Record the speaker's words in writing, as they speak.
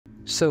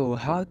So,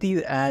 how do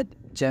you add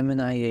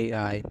Gemini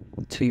AI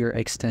to your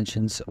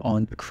extensions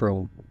on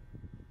Chrome?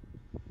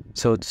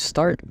 So, to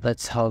start,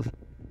 let's head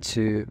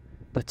to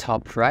the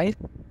top right,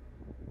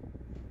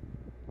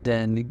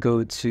 then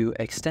go to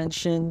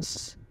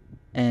Extensions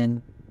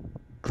and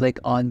click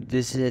on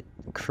Visit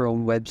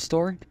Chrome Web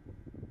Store.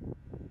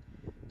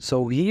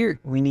 So, here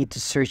we need to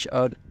search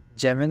out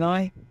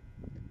Gemini.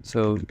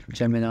 So,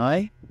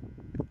 Gemini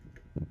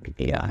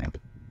AI.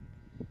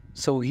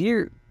 So,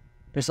 here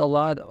there's a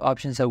lot of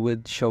options that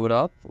would show it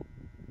up,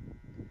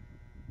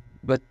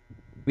 but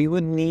we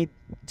would need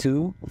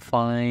to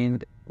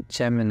find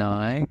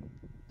Gemini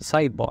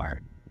sidebar.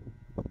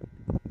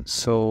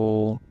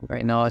 So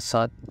right now it's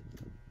not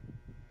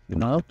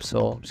up,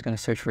 so I'm just gonna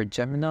search for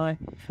Gemini.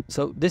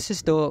 So this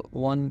is the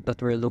one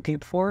that we're looking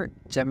for,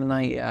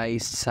 Gemini AI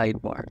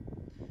sidebar.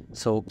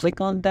 So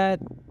click on that,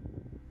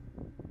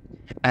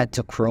 add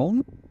to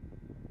Chrome,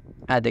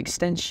 add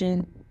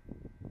extension.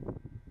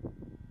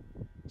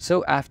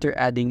 So after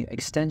adding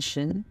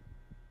extension,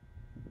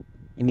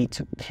 you need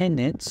to pin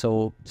it.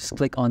 So just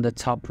click on the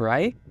top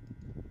right,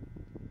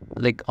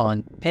 click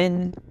on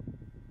pin,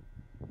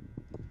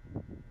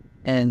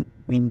 and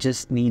we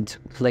just need to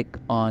click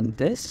on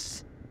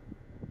this.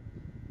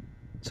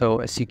 So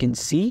as you can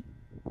see,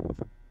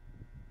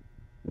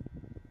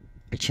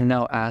 it can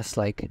now ask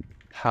like,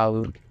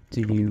 how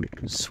do you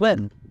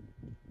swim?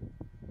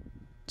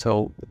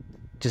 So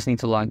just need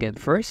to log in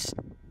first.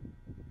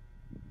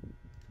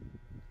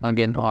 Log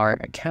in our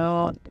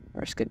account,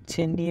 press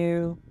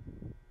continue.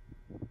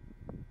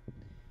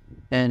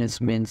 And it's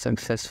been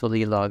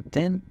successfully logged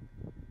in.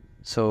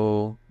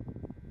 So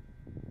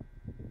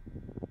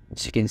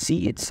as you can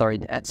see, it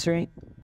started answering.